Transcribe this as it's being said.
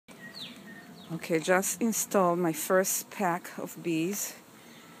Okay, just installed my first pack of bees,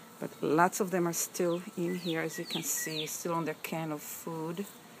 but lots of them are still in here, as you can see, still on their can of food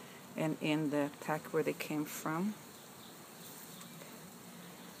and in the pack where they came from.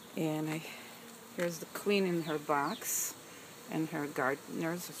 And here's the queen in her box, and her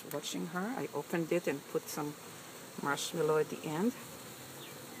gardeners is watching her. I opened it and put some marshmallow at the end.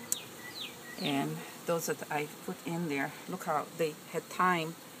 And those that I put in there, look how they had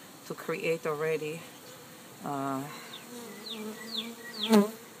time to create already, how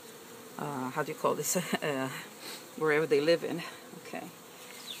do you call this, wherever they live in. Okay.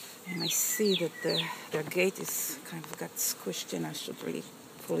 And I see that their gate is kind of got squished in. I should really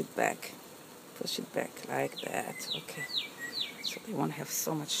pull it back, push it back like that. Okay. So they won't have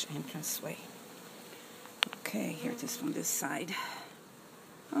so much entranceway. Okay, here it is from this side.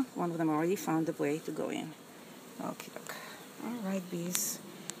 Oh, one of them already found a way to go in. Okay, look. All right, bees.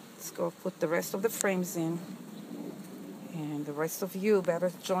 Let's go put the rest of the frames in. And the rest of you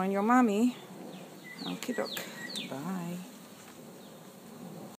better join your mommy. Okay, look. Bye.